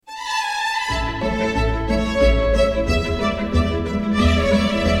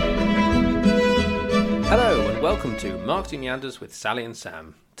Welcome to Marketing Meanders with Sally and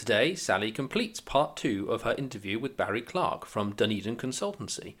Sam. Today, Sally completes part 2 of her interview with Barry Clark from Dunedin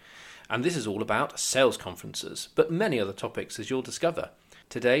Consultancy. And this is all about sales conferences, but many other topics as you'll discover.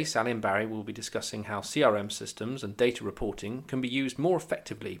 Today, Sally and Barry will be discussing how CRM systems and data reporting can be used more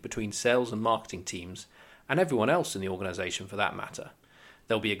effectively between sales and marketing teams, and everyone else in the organisation for that matter.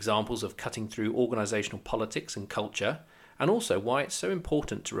 There'll be examples of cutting through organisational politics and culture, and also why it's so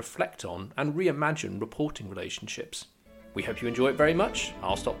important to reflect on and reimagine reporting relationships. We hope you enjoy it very much.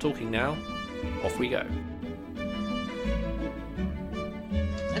 I'll stop talking now. Off we go.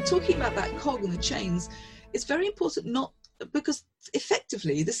 And talking about that cog in the chains, it's very important because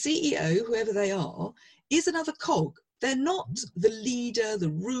effectively the CEO, whoever they are, is another cog. They're not the leader, the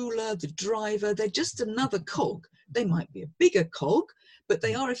ruler, the driver. They're just another cog. They might be a bigger cog, but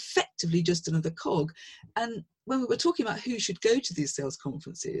they are effectively just another cog. And when we were talking about who should go to these sales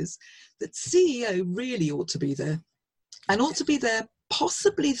conferences, that CEO really ought to be there, and ought to be there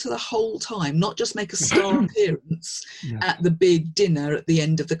possibly for the whole time, not just make a star appearance at the big dinner at the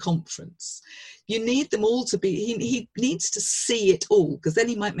end of the conference. You need them all to be, he needs to see it all, because then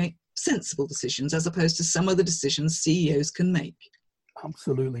he might make sensible decisions as opposed to some of the decisions CEOs can make.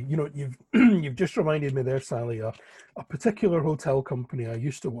 Absolutely. You know, you've just reminded me there, Sally, a particular hotel company I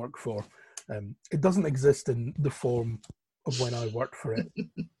used to work for. It doesn't exist in the form of when I worked for it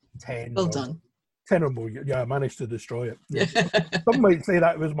 10 or more years. Yeah, I managed to destroy it. Yeah. Some might say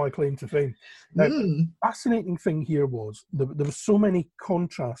that was my claim to fame. Now, fascinating thing here was there were so many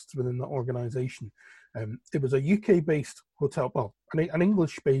contrasts within the organisation. It was a UK-based hotel, well, an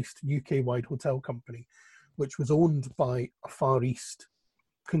English-based UK-wide hotel company, which was owned by a Far East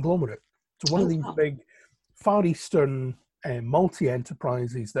conglomerate. So one of these big Far Eastern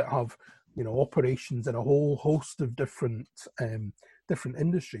multi-enterprises that have, you know, operations in a whole host of different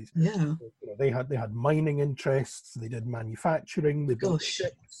industries. Yeah. So, you know, they had mining interests, they did manufacturing, they built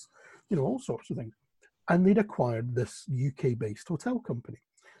ships, you know, all sorts of things. And they'd acquired this UK-based hotel company.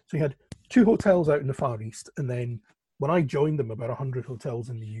 So you had 2 hotels out in the Far East, and then when I joined them, about 100 hotels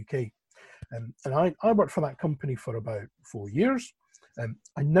in the UK. And I worked for that company for about 4 years.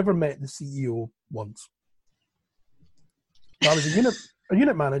 I never met the CEO once. I was a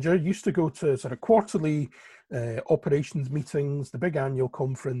unit manager, used to go to sort of quarterly operations meetings, the big annual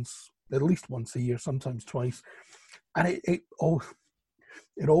conference, at least once a year, sometimes twice. And it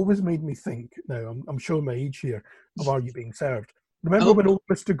always made me think, now I'm showing my age here, of Are You Being Served? Remember when old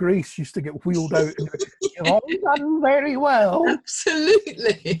Mr. Grace used to get wheeled out and you've all done very well.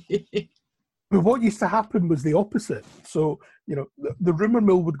 Absolutely. But what used to happen was the opposite. So, you know, the rumour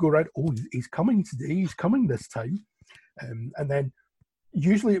mill would go around, oh, he's coming today, he's coming this time. And then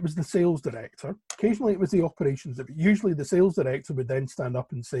usually it was the sales director. Occasionally it was the operations. Usually the sales director would then stand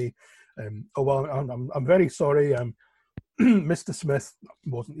up and say, oh, well, I'm very sorry. Mr. Smith,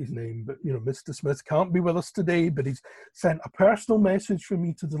 wasn't his name, but, you know, Mr. Smith can't be with us today, but he's sent a personal message for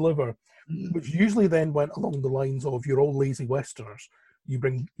me to deliver, which usually then went along the lines of, you're all lazy Westerners. You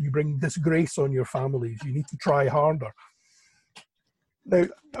bring disgrace on your families. You need to try harder. Now,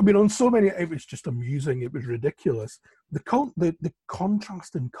 I mean, on so many, it was just amusing. It was ridiculous. The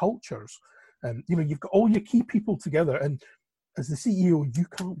contrast in cultures. You know, you've got all your key people together, and as the CEO, you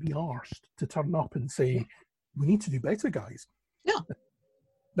can't be arsed to turn up and say, we need to do better, guys. Yeah.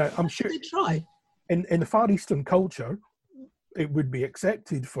 Now, I'm sure they try. In the Far Eastern culture, it would be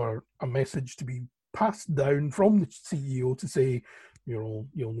accepted for a message to be passed down from the CEO to say, you'll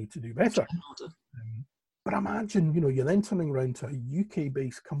need to do better. But imagine, you know, you're then turning around to a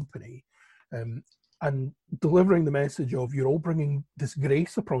UK-based company and delivering the message of, you're all bringing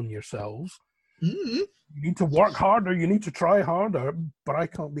disgrace upon yourselves. Mm-hmm. You need to work harder, you need to try harder, but I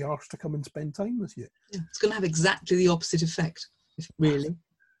can't be arsed to come and spend time with you. Yeah, it's going to have exactly the opposite effect, really.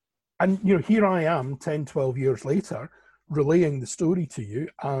 And, you know, here I am 10, 12 years later, relaying the story to you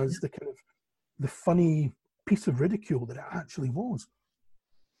as the kind of the funny piece of ridicule that it actually was.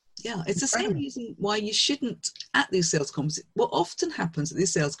 Yeah, it's the same reason why you shouldn't, at these sales conferences, what often happens at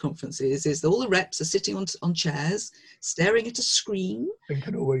these sales conferences is that all the reps are sitting on chairs, staring at a screen. I think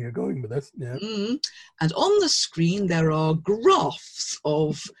I know where you're going with this, yeah. And on the screen, there are graphs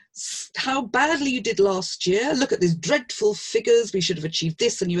of how badly you did last year. Look at these dreadful figures. We should have achieved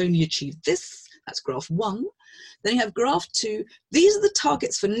this, and you only achieved this. That's graph 1. Then you have graph 2. These are the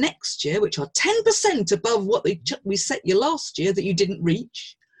targets for next year, which are 10% above what we set you last year that you didn't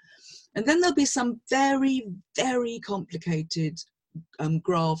reach. And then there'll be some very, very complicated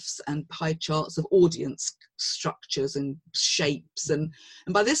graphs and pie charts of audience structures and shapes. And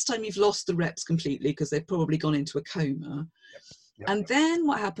by this time, you've lost the reps completely because they've probably gone into a coma. And then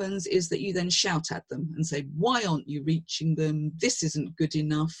what happens is that you then shout at them and say, why aren't you reaching them? This isn't good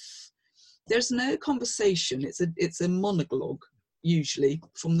enough. There's no conversation. It's a monologue, usually,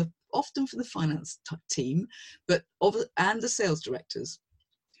 often from the finance team, and the sales directors,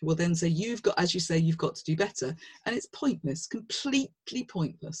 who will then say, you've got to do better. And it's pointless, completely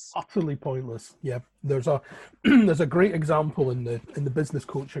pointless. Utterly pointless. Yeah. There's a there's a great example in the business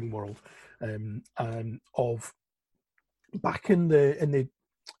coaching world of back in the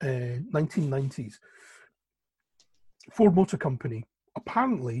 1990s. Ford Motor Company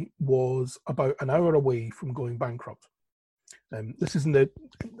apparently was about an hour away from going bankrupt. This is in the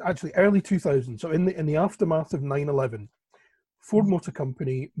early 2000s. So in the aftermath of 9/11, Ford Motor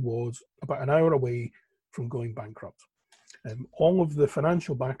Company was about an hour away from going bankrupt. All of the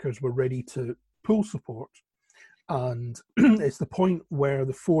financial backers were ready to pull support, and it's the point where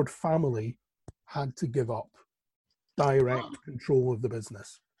the Ford family had to give up direct control of the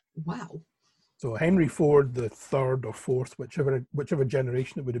business. Wow. So Henry Ford, the third or fourth, whichever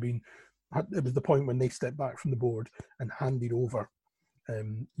generation it would have been, it was the point when they stepped back from the board and handed over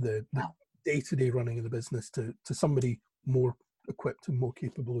the day-to-day running of the business to somebody more equipped and more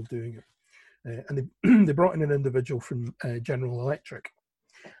capable of doing it. And they brought in an individual from General Electric.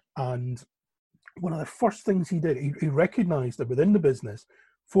 And one of the first things he did, he recognized that within the business,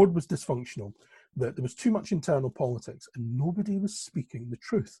 Ford was dysfunctional, that there was too much internal politics, and nobody was speaking the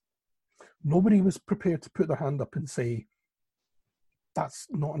truth. Nobody was prepared to put their hand up and say, that's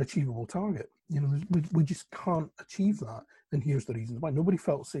not an achievable target. We just can't achieve that. And here's the reasons why. Nobody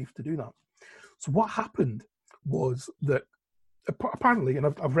felt safe to do that. So what happened was that apparently, and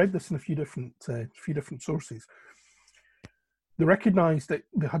I've read this in a few different sources, they recognized that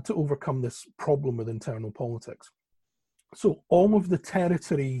they had to overcome this problem with internal politics. So all of the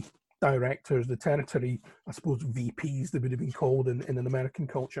territory directors, the territory, I suppose, VPs, they would have been called in an American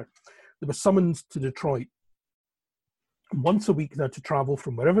culture, they were summoned to Detroit once a week. They had to travel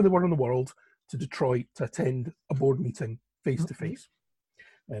from wherever they were in the world to Detroit to attend a board meeting face to face.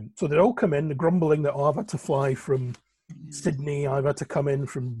 So they'd all come in grumbling that, I've had to fly from Sydney, I've had to come in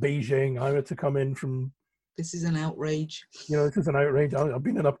from Beijing, I've had to come in from... This is an outrage. This is an outrage. I've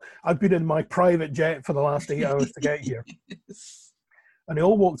been in my private jet for the last 8 hours to get here. Yes. And they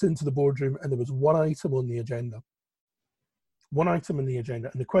all walked into the boardroom and there was one item on the agenda.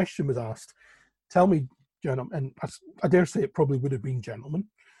 And the question was asked, tell me, gentlemen, and I dare say it probably would have been gentlemen,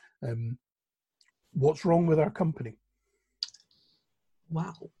 what's wrong with our company?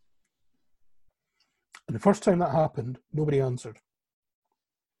 Wow. And the first time that happened, nobody answered.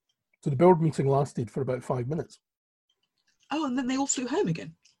 So the board meeting lasted for about 5 minutes. Oh, and then they all flew home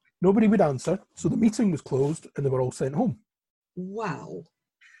again? Nobody would answer, so the meeting was closed and they were all sent home. Wow.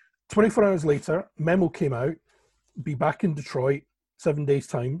 24 hours later, memo came out, be back in Detroit 7 days'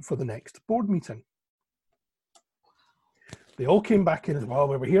 time for the next board meeting. They all came back in as well.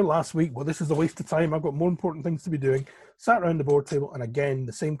 We were here last week. Well, this is a waste of time. I've got more important things to be doing. Sat around the board table, and again,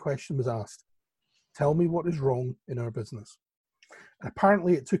 the same question was asked. Tell me what is wrong in our business. And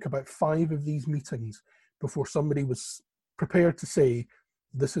apparently it took about 5 of these meetings before somebody was prepared to say,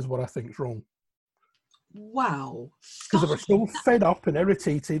 this is what I think is wrong. Wow. Because they were so fed up and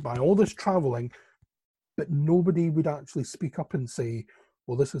irritated by all this traveling, but nobody would actually speak up and say,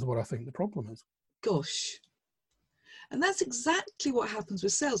 well, this is what I think the problem is. Gosh. And that's exactly what happens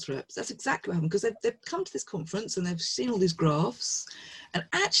with sales reps. That's exactly what happens, because they've come to this conference and they've seen all these graphs. And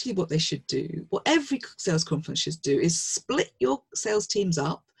actually what they should do, what every sales conference should do, is split your sales teams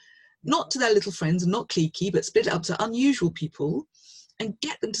up, not to their little friends and not cliquey, but split it up to unusual people and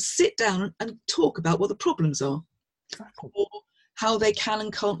get them to sit down and talk about what the problems are. Exactly. Or how they can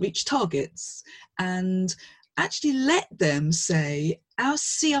and can't reach targets. And actually let them say, our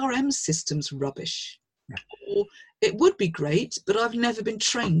CRM system's rubbish. Yeah. Or it would be great, but I've never been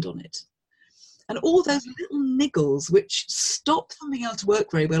trained on it. And all those little niggles which stop them being able to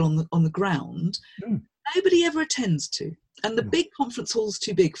work very well on the ground, nobody ever attends to. And the big conference hall's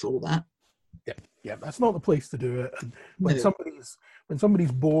too big for all that. Yeah, that's not the place to do it. And when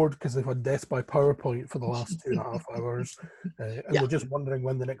somebody's bored because they've had death by PowerPoint for the last 2.5 hours, and they're just wondering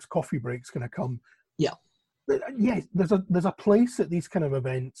when the next coffee break's going to come. Yeah. Yeah, there's a place at these kind of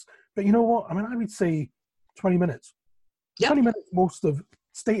events. But you know what? I mean, I would say 20 minutes. Yep. 20 minutes most of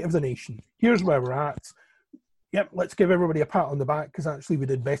State of the Nation. Here's where we're at. Yep, let's give everybody a pat on the back because actually we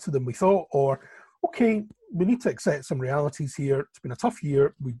did better than we thought. Or, okay, we need to accept some realities here. It's been a tough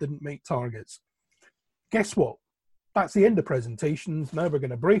year. We didn't make targets. Guess what? That's the end of presentations. Now we're going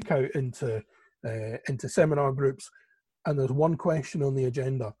to break out into seminar groups. And there's one question on the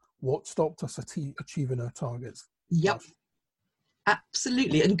agenda. What stopped us achieving our targets? Yep.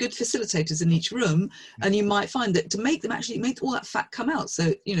 Absolutely, and good facilitators in each room, and you might find that to make them actually make all that fat come out.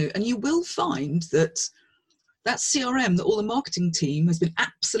 So, you know, and you will find that that CRM that all the marketing team has been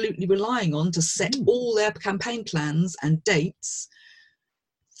absolutely relying on to set all their campaign plans and dates,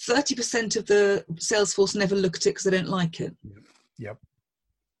 30% of the sales force never look at it because they don't like it. Yep,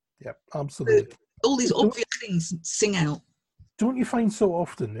 absolutely. So all these obvious things sing out. Don't you find so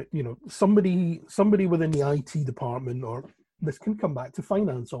often that, you know, somebody within the IT department, or this can come back to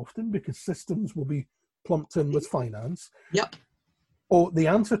finance often because systems will be plumped in with finance. Yep. Or the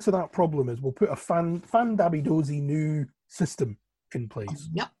answer to that problem is we'll put a fan-dabby-dozy new system in place.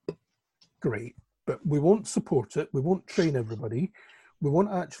 Yep. Great. But we won't support it. We won't train everybody. We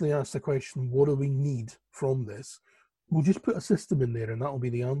won't actually ask the question, what do we need from this? We'll just put a system in there and that'll be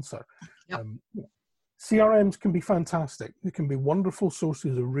the answer. Yep. CRMs can be fantastic. They can be wonderful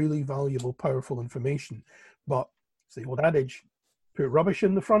sources of really valuable, powerful information. But it's the old adage, put rubbish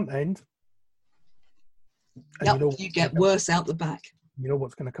in the front end. And you get worse out the back. You know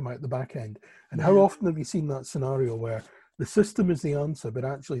what's going to come out the back end. And how often have you seen that scenario where the system is the answer, but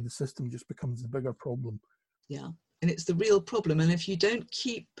actually the system just becomes the bigger problem? Yeah, and it's the real problem. And if you don't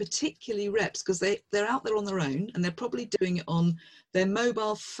keep particularly reps, because they're out there on their own, and they're probably doing it on their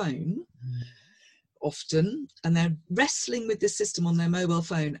mobile phone often, and they're wrestling with this system on their mobile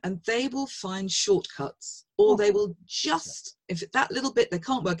phone, and they will find shortcuts, or they will just, if that little bit they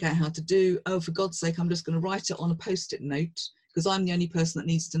can't work out how to do, oh, for God's sake, I'm just going to write it on a post-it note, because I'm the only person that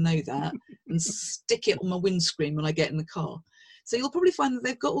needs to know that, and stick it on my windscreen when I get in the car. So you'll probably find that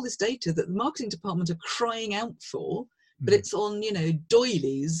they've got all this data that the marketing department are crying out for, but it's on, you know,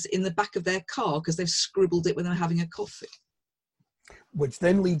 doilies in the back of their car because they've scribbled it when they're having a coffee. Which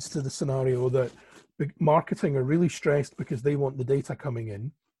then leads to the scenario that marketing are really stressed because they want the data coming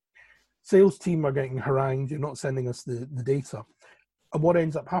in. Sales team are getting harangued, you're not sending us the data. And what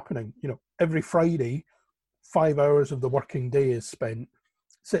ends up happening? You know, every Friday, 5 hours of the working day is spent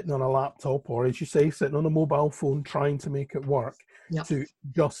sitting on a laptop, or as you say, sitting on a mobile phone, trying to make it work to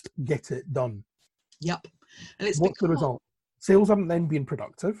just get it done. Yep. And it's what's the result? Sales haven't then been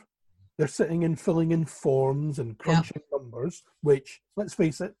productive. They're sitting and filling in forms and crunching numbers, which, let's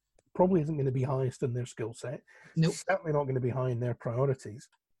face it, probably isn't going to be highest in their skill set. Nope. Certainly not going to be high in their priorities.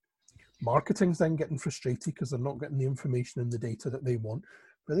 Marketing's then getting frustrated because they're not getting the information and the data that they want,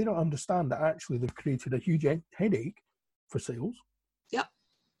 but they don't understand that actually they've created a huge headache for sales. Yep.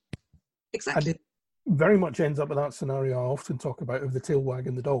 Exactly. And very much ends up with that scenario I often talk about of the tail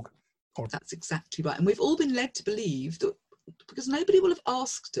wagging the dog. That's exactly right. And we've all been led to believe that, because nobody will have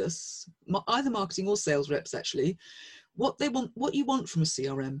asked us, either marketing or sales reps actually, what they want, what you want from a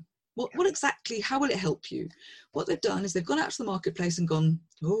CRM. What exactly, how will it help you? What they've done is they've gone out to the marketplace and gone,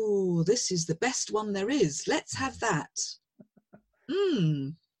 oh, this is the best one there is. Let's have that.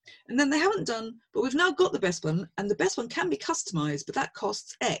 And then they haven't done, but we've now got the best one, and the best one can be customized, but that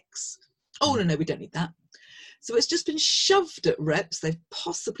costs X. Oh, no, we don't need that. So it's just been shoved at reps. They've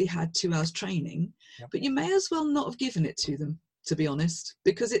possibly had 2 hours training, but you may as well not have given it to them, to be honest,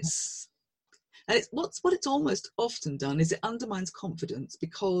 because it's what it's almost often done is it undermines confidence,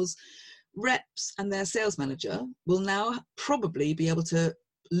 because reps and their sales manager will now probably be able to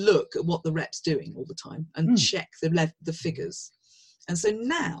look at what the rep's doing all the time and check the figures. And so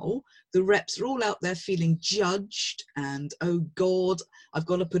now the reps are all out there feeling judged and, oh God, I've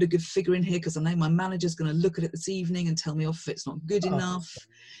got to put a good figure in here because I know my manager's going to look at it this evening and tell me off if it's not good enough,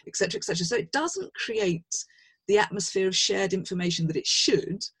 etc., etc. So it doesn't create the atmosphere of shared information that it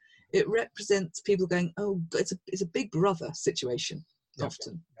should. It represents people going, oh, it's a big brother situation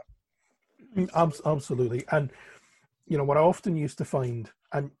often. Absolutely. And, you know, what I often used to find,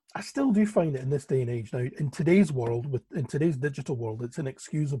 and I still do find it in this day and age now, in today's world, in today's digital world, it's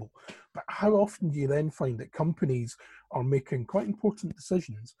inexcusable. But how often do you then find that companies are making quite important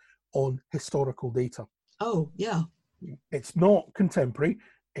decisions on historical data? Oh, yeah. It's not contemporary.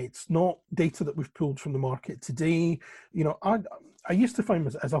 It's not data that we've pulled from the market today. You know, I used to find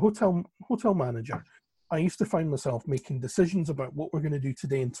myself, as a hotel manager, I used to find myself making decisions about what we're going to do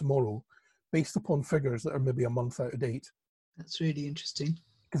today and tomorrow based upon figures that are maybe a month out of date. That's really interesting.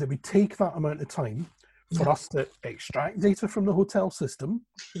 Because it would take that amount of time for us to extract data from the hotel system,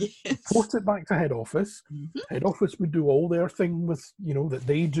 report it back to head office. Head office would do all their thing with, you know, that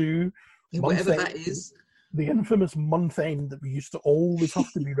they do. Whatever that is. The infamous month end that we used to always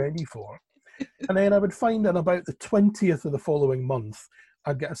have to be ready for. And then I would find that about the 20th of the following month,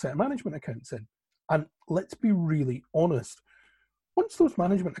 I'd get a set of management accounts in. And let's be really honest, once those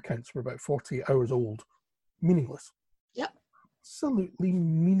management accounts were about 48 hours old, meaningless. Yep. Absolutely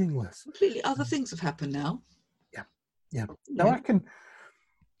meaningless. Completely other things have happened now. Yeah. Yeah. Now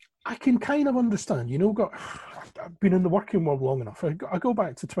I can kind of understand, I've been in the working world long enough. I go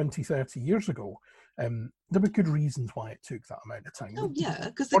back to 20, 30 years ago. There were good reasons why it took that amount of time. Oh, yeah,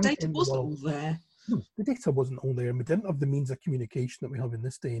 because the data wasn't all there. No, the data wasn't all there, and we didn't have the means of communication that we have in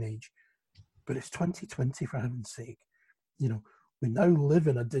this day and age. But it's 2020, for heaven's sake. We now live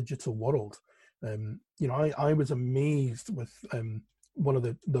in a digital world. I was amazed with one of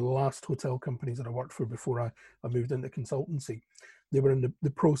the last hotel companies that I worked for before I moved into consultancy. They were in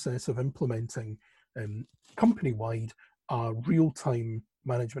the process of implementing company-wide a real-time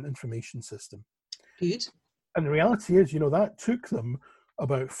management information system. Good. And the reality is, that took them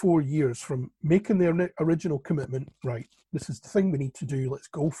about 4 years from making their original commitment, right, this is the thing we need to do, let's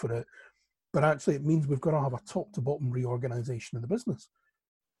go for it. But actually it means we've got to have a top to bottom reorganization of the business.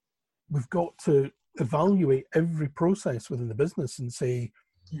 We've got to evaluate every process within the business and say,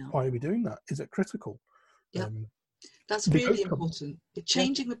 why are we doing that? Is it critical? Yeah. That's really important.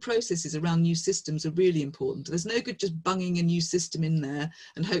 Changing the processes around new systems are really important. There's no good just bunging a new system in there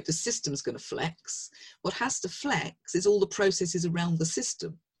and hope the system's going to flex. What has to flex is all the processes around the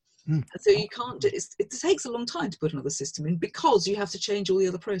system. And so you can't, it takes a long time to put another system in because you have to change all the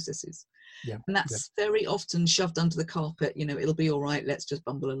other processes. Yeah. And that's very often shoved under the carpet, it'll be all right, let's just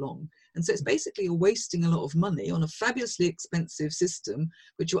bumble along. And so it's basically you're wasting a lot of money on a fabulously expensive system,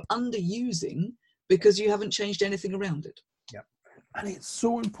 which you're underusing because you haven't changed anything around it. Yeah. And it's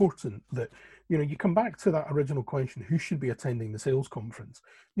so important that, you come back to that original question, who should be attending the sales conference?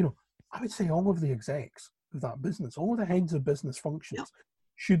 I would say all of the execs of that business, all of the heads of business functions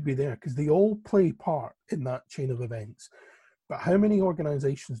should be there because they all play part in that chain of events. But how many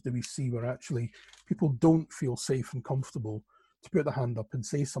organizations do we see where actually people don't feel safe and comfortable to put their hand up and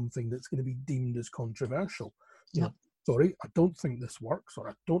say something that's going to be deemed as controversial? Sorry, I don't think this works, or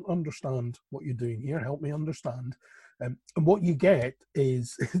I don't understand what you're doing here. Help me understand. And what you get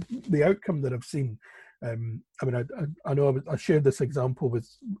is the outcome that I've seen. I know I shared this example with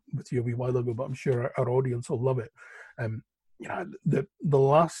you a wee while ago, but I'm sure our audience will love it. The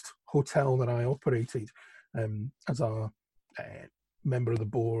last hotel that I operated as a member of the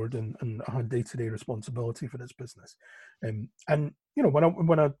board and I had day-to-day responsibility for this business. When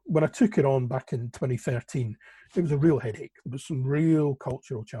I took it on back in 2013, it was a real headache. There was some real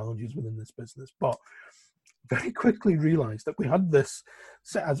cultural challenges within this business, but very quickly realized that we had this,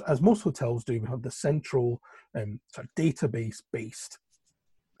 as most hotels do, we had the central sort of database-based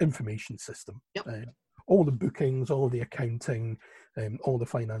information system. All the bookings, all the accounting, all the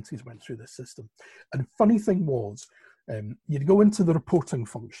finances went through this system. And the funny thing was, you'd go into the reporting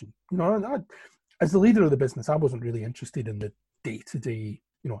function. As the leader of the business, I wasn't really interested in the day-to-day,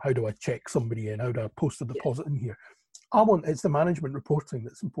 how do I check somebody in? How do I post a deposit in here? It's the management reporting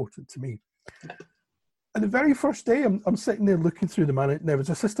that's important to me. And the very first day, I'm sitting there looking through there was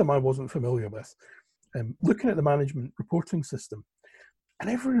a system I wasn't familiar with, looking at the management reporting system. And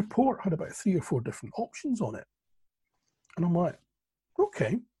every report had about 3 or 4 different options on it. And I'm like,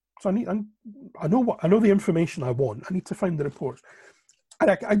 okay, so I know the information I want. I need to find the reports.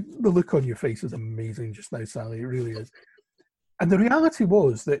 And the look on your face is amazing just now, Sally. It really is. And the reality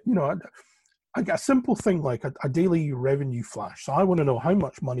was that, I got a simple thing like a daily revenue flash. So I want to know how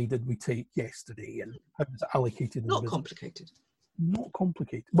much money did we take yesterday and how was it allocated? Not complicated. Not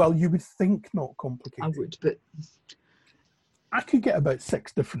complicated. Well, you would think not complicated. I would, but I could get about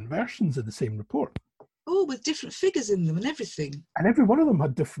 6 different versions of the same report. Oh, with different figures in them and everything. And every one of them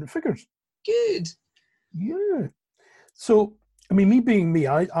had different figures. Good. Yeah. So, me being me,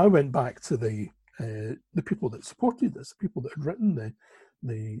 I went back to the people that supported this, the people that had written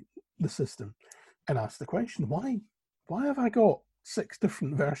the system, and asked the question, why have I got 6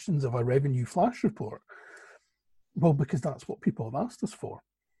 different versions of a revenue flash report? Well, because that's what people have asked us for.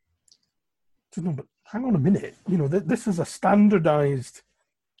 So, no, but hang on a minute. This is a standardized,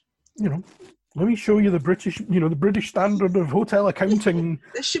 let me show you the British standard of hotel accounting.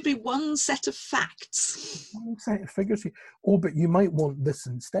 There should be one set of facts. One set of figures. Oh, but you might want this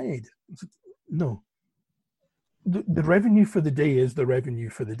instead. No. The revenue for the day is the revenue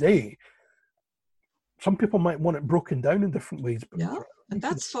for the day. Some people might want it broken down in different ways. But and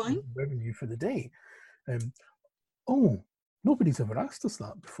that's fine. Revenue for the day. Nobody's ever asked us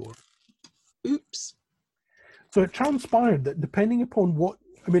that before. Oops. So it transpired that depending upon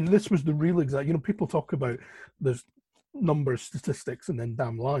this was the real exact, people talk about there's numbers, statistics, and then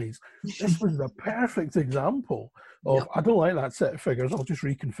damn lies. This was the perfect example of, I don't like that set of figures, I'll just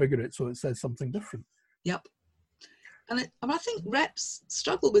reconfigure it so it says something different. Yep. And I think reps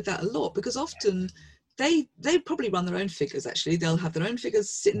struggle with that a lot because often they probably run their own figures. Actually, they'll have their own figures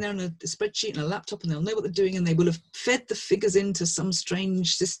sitting there on a spreadsheet and a laptop, and they'll know what they're doing, and they will have fed the figures into some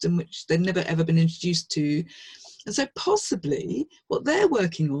strange system which they've never ever been introduced to. And so possibly what they're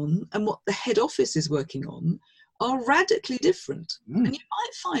working on and what the head office is working on are radically different. And you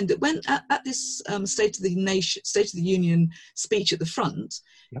might find that when at this State of the Union speech at the front,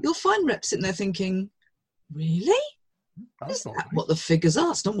 you'll find reps sitting there thinking, really? Is that what the figures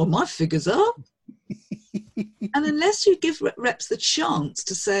are? It's not what my figures are. And unless you give reps the chance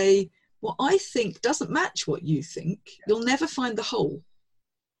to say, what I think doesn't match what you think, you'll never find the whole.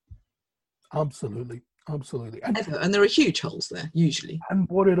 Absolutely. And there are huge holes there, usually. And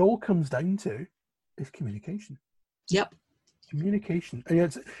what it all comes down to is communication. Yep. Communication.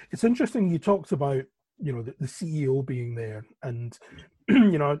 And it's interesting you talked about, the CEO being there. And,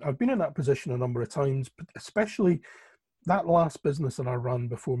 I've been in that position a number of times, but especially that last business that I ran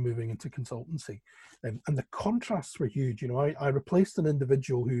before moving into consultancy. And the contrasts were huge. I replaced an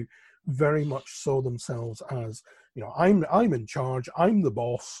individual who very much saw themselves as, I'm in charge, I'm the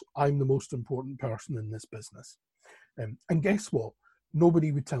boss, I'm the most important person in this business. And guess what?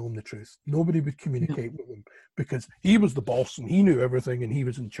 Nobody would tell him the truth. Nobody would communicate with him because he was the boss and he knew everything and he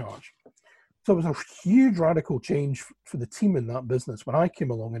was in charge. So it was a huge radical change for the team in that business. When I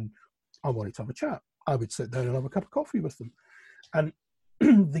came along and I wanted to have a chat, I would sit down and have a cup of coffee with them. And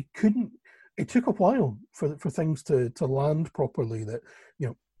they couldn't, it took a while for things to land properly. That,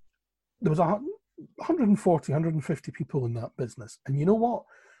 there was 140, 150 people in that business. And you know what?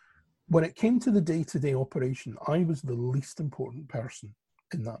 When it came to the day-to-day operation, I was the least important person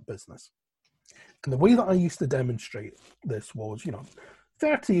in that business. And the way that I used to demonstrate this was,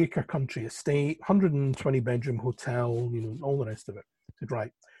 30-acre country estate, 120-bedroom hotel, all the rest of it. I said,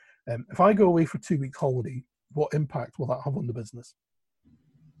 right, if I go away for 2 weeks holiday, what impact will that have on the business?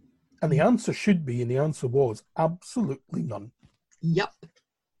 And the answer should be, and the answer was, absolutely none. Yep.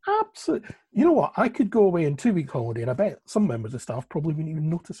 Absolutely. You know what? I could go away on 2 week holiday, and I bet some members of staff probably wouldn't even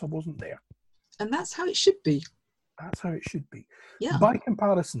notice I wasn't there. And that's how it should be. That's how it should be. Yeah. By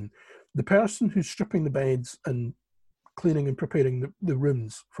comparison, the person who's stripping the beds and cleaning and preparing the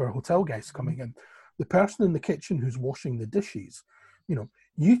rooms for hotel guests coming in, the person in the kitchen who's washing the dishes,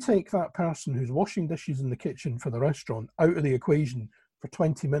 you take that person who's washing dishes in the kitchen for the restaurant out of the equation for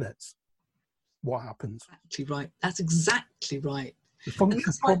 20 minutes, what happens? Exactly right. That's exactly right. The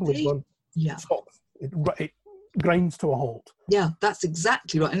function probably stops. It grinds to a halt. Yeah, that's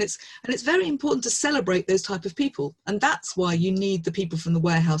exactly right. And it's very important to celebrate those type of people. And that's why you need the people from the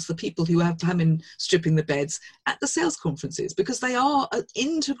warehouse, the people who have come in stripping the beds at the sales conferences, because they are an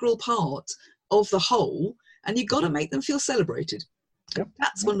integral part of the whole, and you've got to make them feel celebrated. Yep.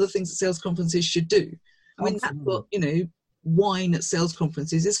 That's one of the things that sales conferences should do. I mean, that's what, wine at sales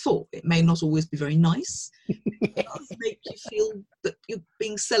conferences is for. It may not always be very nice. It does make you feel that you're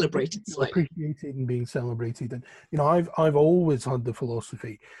being celebrated slightly. Appreciated and being celebrated. And I've always had the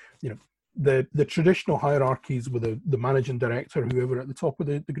philosophy, the traditional hierarchies with the managing director, whoever at the top of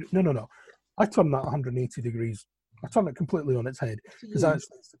the group. No. I turn that 180 degrees. I turn it completely on its head, because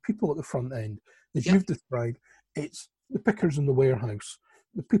actually it's the people at the front end, as you've described. It's the pickers in the warehouse,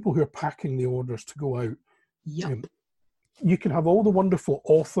 the people who are packing the orders to go out. Yep. You can have all the wonderful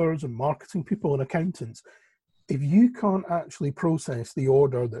authors and marketing people and accountants. If you can't actually process the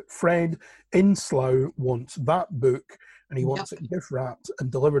order that Fred in Slough wants that book, and he wants it gift wrapped and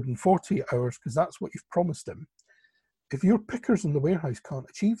delivered in 48 hours because that's what you've promised him. If your pickers in the warehouse can't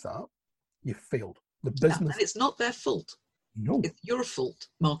achieve that, you've failed. The business. And it's not their fault. No. It's your fault,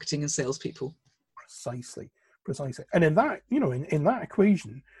 marketing and salespeople. Precisely. And in that, in that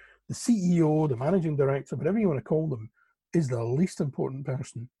equation, the CEO, the managing director, whatever you want to call them, is the least important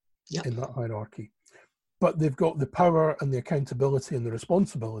person in that hierarchy. But they've got the power and the accountability and the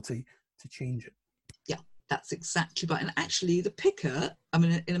responsibility to change it. Yeah, that's exactly right. And actually, the picker,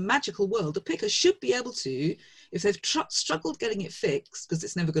 in a magical world, the picker should be able to, if they've struggled getting it fixed because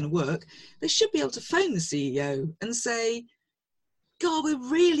it's never going to work, they should be able to phone the CEO and say, God, we're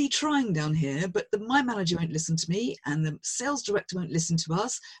really trying down here, but my manager won't listen to me, and the sales director won't listen to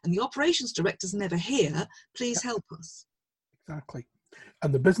us, and the operations director's never here. Please help us. Exactly.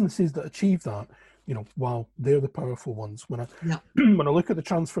 And the businesses that achieve that, wow, they're the powerful ones. When I look at the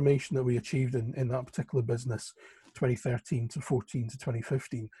transformation that we achieved in that particular business, 2013 to 14 to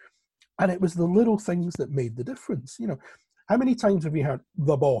 2015, and it was the little things that made the difference. How many times have you heard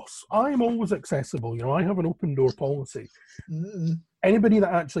the boss? I'm always accessible. I have an open door policy. Anybody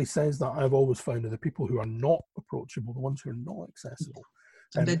that actually says that, I've always found, are the people who are not approachable, the ones who are not accessible.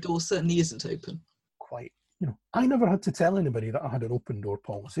 And their door certainly isn't open. Quite. I never had to tell anybody that I had an open door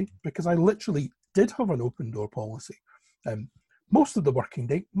policy, because I literally did have an open door policy, most of the working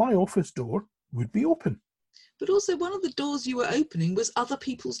day, my office door would be open. But also one of the doors you were opening was other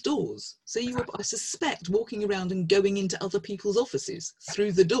people's doors. So you were, I suspect, walking around and going into other people's offices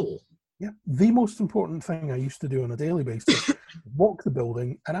through the door. Yeah, the most important thing I used to do on a daily basis, walk the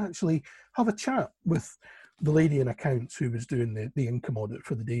building and actually have a chat with the lady in accounts who was doing the income audit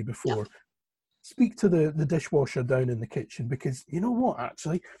for the day before. Yep. Speak to the dishwasher down in the kitchen, because you know what,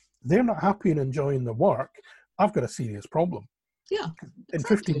 actually, they're not happy and enjoying the work. I've got a serious problem. Yeah, in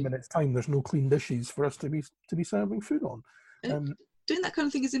 15 minutes time there's no clean dishes for us to be serving food on. Doing that kind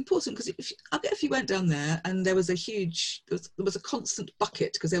of thing is important, because if you went down there and there was a constant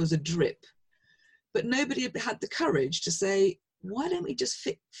bucket because there was a drip, but nobody had the courage to say, why don't we just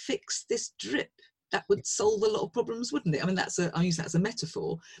fix this drip? That would solve a lot of problems, wouldn't it? I mean, I use that as a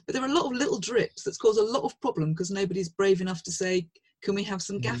metaphor, but there are a lot of little drips that cause a lot of problem because nobody's brave enough to say, can we have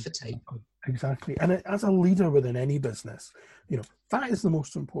some gaffer tape? Exactly. And as a leader within any business, that is the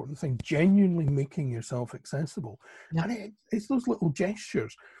most important thing, genuinely making yourself accessible. Yeah. And it's those little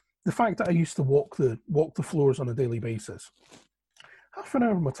gestures. The fact that I used to walk the floors on a daily basis, half an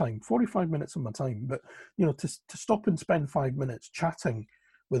hour of my time, 45 minutes of my time, but to stop and spend 5 minutes chatting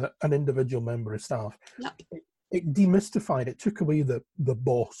with an individual member of staff, yep. It demystified, it took away the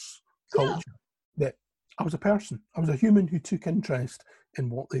boss culture, that I was a person, I was a human who took interest in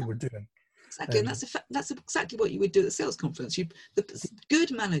what they were doing. Exactly, and that's exactly what you would do at the sales conference. The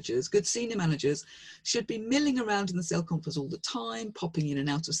good managers, good senior managers, should be milling around in the sales conference all the time, popping in and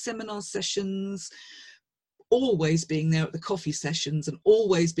out of seminar sessions, always being there at the coffee sessions, and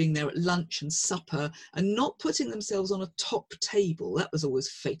always being there at lunch and supper, and not putting themselves on a top table. That was always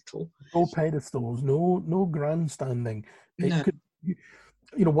fatal. No pedestals, no grandstanding. No.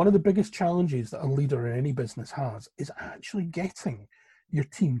 One of the biggest challenges that a leader in any business has is actually getting your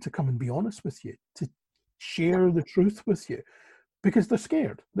team to come and be honest with you, to share the truth with you, because they're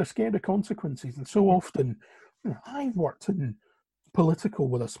scared. They're scared of consequences. And so often, I've worked in political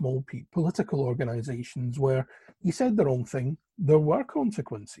organizations where you said the wrong thing, there were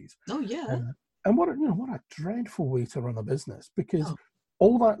consequences. Oh yeah. And what a dreadful way to run a business, because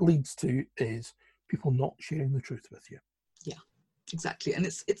all that leads to is people not sharing the truth with you. Yeah, exactly. And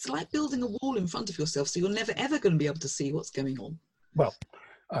it's like building a wall in front of yourself, so you're never ever going to be able to see what's going on. Well,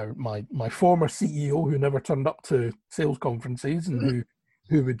 my former CEO, who never turned up to sales conferences and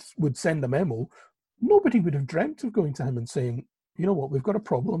who would send a memo, nobody would have dreamt of going to him and saying, you know what, we've got a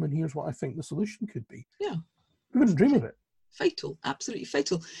problem and here's what I think the solution could be. Yeah. We wouldn't dream of it. Fatal, absolutely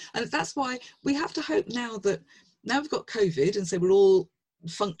fatal. And that's why we have to hope now we've got COVID, and so we're all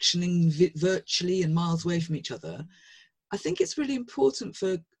functioning virtually and miles away from each other. I think it's really important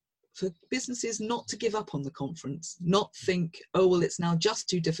for businesses not to give up on the conference, not think, oh, well, it's now just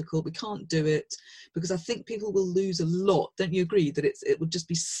too difficult, we can't do it, because I think people will lose a lot. Don't you agree that it would just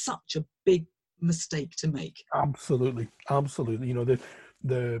be such a big mistake to make? Absolutely.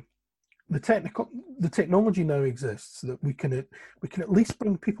 The technology now exists that we can at least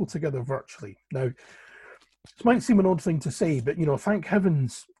bring people together virtually. Now, this might seem an odd thing to say, but thank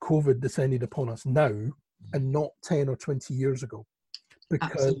heavens COVID descended upon us now and not 10 or 20 years ago.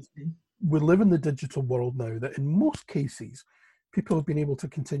 Because Absolutely. We live in the digital world now that in most cases, people have been able to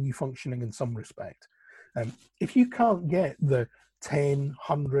continue functioning in some respect. If you can't get the 10,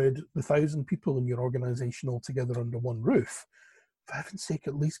 100, 1,000 people in your organization all together under one roof, for heaven's sake,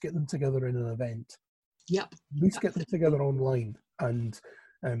 at least get them together in an event. Yep. At least get them together online. And,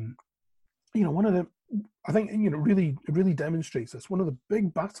 one of the, I think, it really demonstrates this. One of the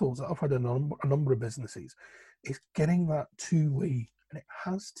big battles that I've had in a number of businesses is getting that two-way. And it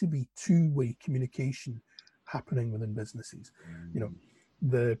has to be two-way communication happening within businesses.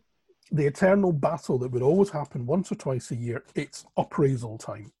 The eternal battle that would always happen once or twice a year, it's appraisal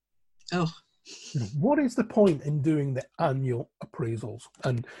time. Oh. What is the point in doing the annual appraisals?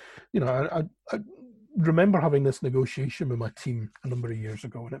 And, I remember having this negotiation with my team a number of years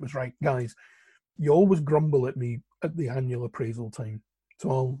ago, and it was, right, guys, you always grumble at me at the annual appraisal time.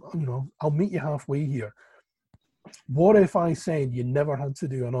 So I'll meet you halfway here. What if I said you never had to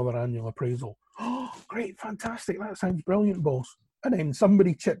do another annual appraisal? Oh, great, fantastic. That sounds brilliant, boss. And then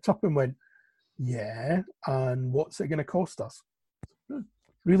somebody chipped up and went, yeah, and what's it going to cost us?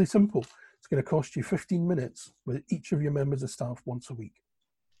 Really simple. It's going to cost you 15 minutes with each of your members of staff once a week.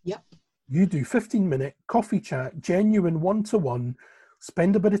 Yep. You do 15-minute coffee chat, genuine one-to-one,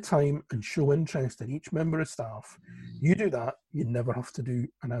 spend a bit of time and show interest in each member of staff. You do that, you never have to do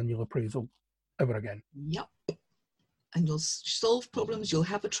an annual appraisal ever again. Yep. And you'll solve problems, you'll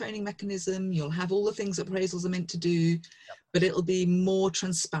have a training mechanism, you'll have all the things that appraisals are meant to do, but it'll be more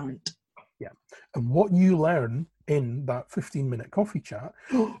transparent. And what you learn in that 15-minute coffee chat,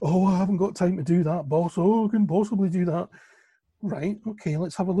 oh, I haven't got time to do that, boss. Oh, I can possibly do that. Right, okay,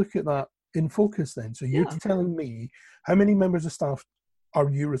 let's have a look at that in focus then. So you're telling me, how many members of staff are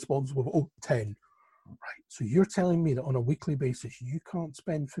you responsible for? Oh, 10. Right, so you're telling me that on a weekly basis, you can't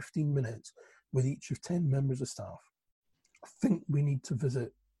spend 15 minutes with each of 10 members of staff. I think we need to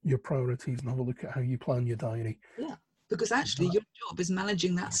visit your priorities and have a look at how you plan your diary. Yeah, because actually your job is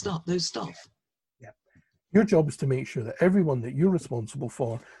managing those staff. Yeah. Your job is to make sure that everyone that you're responsible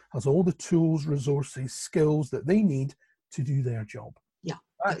for has all the tools, resources, skills that they need to do their job. Yeah.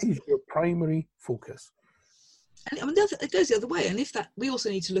 That is your primary focus. And I mean, it goes the other way. And if that, we also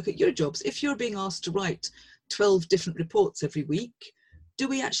need to look at your jobs. If you're being asked to write 12 different reports every week, do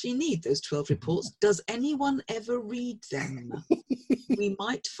we actually need those 12 reports? Does anyone ever read them? We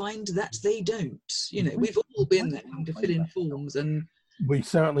might find that they don't. You know, we've all been there having to fill in forms, and we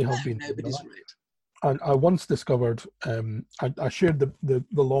certainly have been. Nobody's read. And I once discovered, I shared the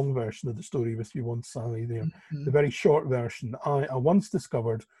long version of the story with you once, Sally, there. Mm-hmm. The very short version. I once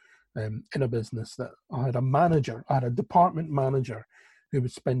discovered in a business that I had a department manager who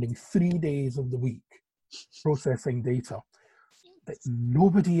was spending 3 days of the week processing data that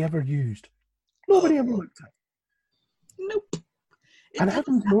nobody ever used. Nobody ever looked at. Nope. And I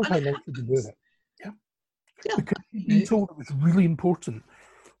didn't know how long to do it. Yeah. Because you told it was really important.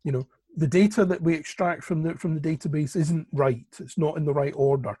 You know, the data that we extract from the database isn't right. It's not in the right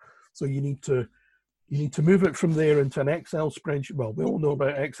order. So you need to move it from there into an Excel spreadsheet. Well, we all know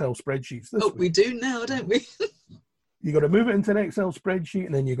about Excel spreadsheets. We do now, don't we? You got to move it into an Excel spreadsheet,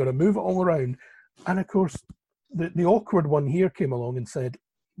 and then you got to move it all around. And of course, the awkward one here came along and said,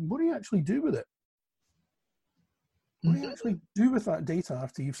 "What do you actually do with it? What do you actually do with that data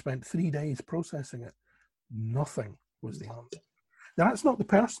after you've spent 3 days processing it?" Nothing was the answer. Now, that's not the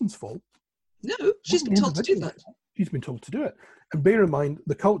person's fault. No, she's been told to do that. She's been told to do it. And bear in mind,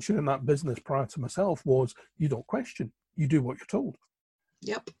 the culture in that business prior to myself was you don't question. You do what you're told.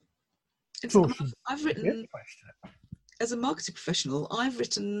 Yep. So I've written, as a marketing professional, I've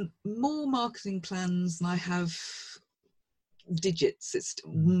written more marketing plans than I have digits. It's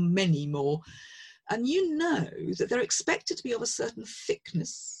many more. And you know that they're expected to be of a certain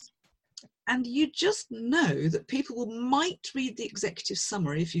thickness. And you just know that people might read the executive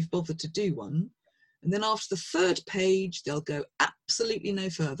summary if you've bothered to do one. And then after the third page, they'll go absolutely no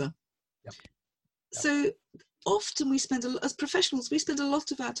further. Yep. Yep. So often as professionals, we spend a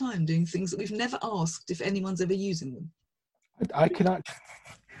lot of our time doing things that we've never asked if anyone's ever using them. I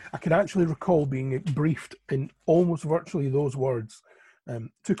can actually recall being briefed in almost virtually those words.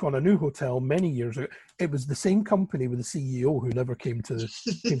 Took on a new hotel many years ago. It was the same company with the CEO who never came to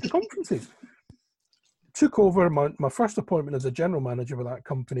conferences. Took over my first appointment as a general manager with that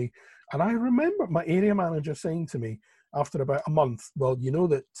company, and I remember my area manager saying to me after about a month, "Well, you know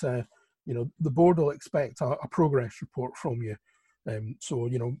that the board will expect a progress report from you, so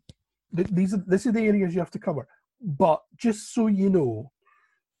you know these are the areas you have to cover. But just so you know,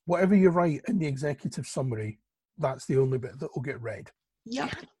 whatever you write in the executive summary, that's the only bit that will get read."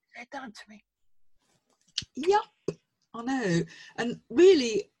 Yep. Read that to me. Yep. I know. And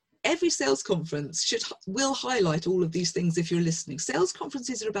really, every sales conference will highlight all of these things if you're listening. Sales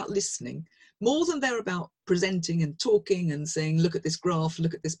conferences are about listening more than they're about presenting and talking and saying, look at this graph,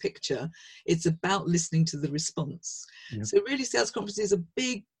 look at this picture. It's about listening to the response. Yep. So really, sales conferences are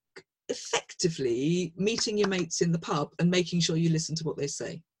effectively meeting your mates in the pub and making sure you listen to what they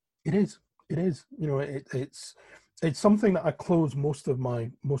say. It is. You know, it's something that I close most of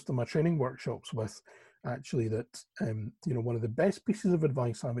my training workshops with, actually, that one of the best pieces of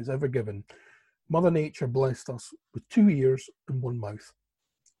advice I was ever given. Mother Nature blessed us with 2 ears and 1 mouth.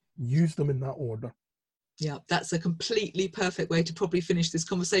 Use them in that order. Yeah, that's a completely perfect way to probably finish this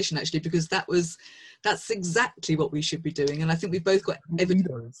conversation, actually, because that's exactly what we should be doing. And I think we've both got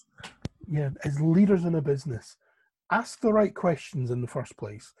leaders. Yeah, as leaders in a business, ask the right questions in the first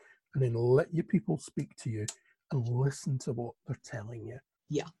place, and then let your people speak to you and listen to what they're telling you.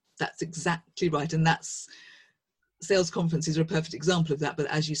 Yeah, that's exactly right. And sales conferences are a perfect example of that. But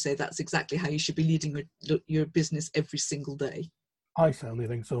as you say, that's exactly how you should be leading your business every single day. I certainly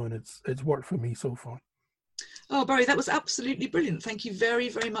think so. And it's worked for me so far. Oh, Barry, that was absolutely brilliant. Thank you very,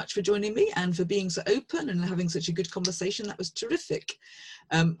 very much for joining me and for being so open and having such a good conversation. That was terrific.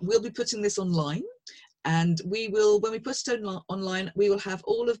 We'll be putting this online, and when we put it online, we will have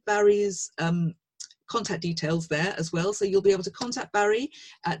all of Barry's contact details there as well. So you'll be able to contact Barry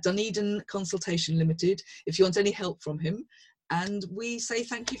at Dunedin Consultation Limited if you want any help from him. And we say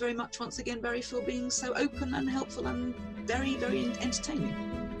thank you very much once again, Barry, for being so open and helpful and very, very entertaining.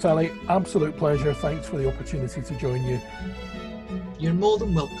 Sally, absolute pleasure. Thanks for the opportunity to join you. You're more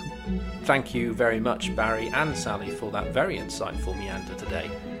than welcome. Thank you very much, Barry and Sally, for that very insightful meander today.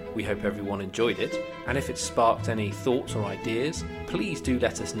 We hope everyone enjoyed it, and if it sparked any thoughts or ideas, please do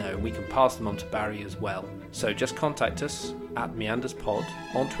let us know. We can pass them on to Barry as well. So just contact us at MeandersPod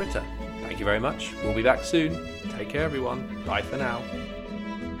on Twitter. Thank you very much. We'll be back soon. Take care, everyone. Bye for now.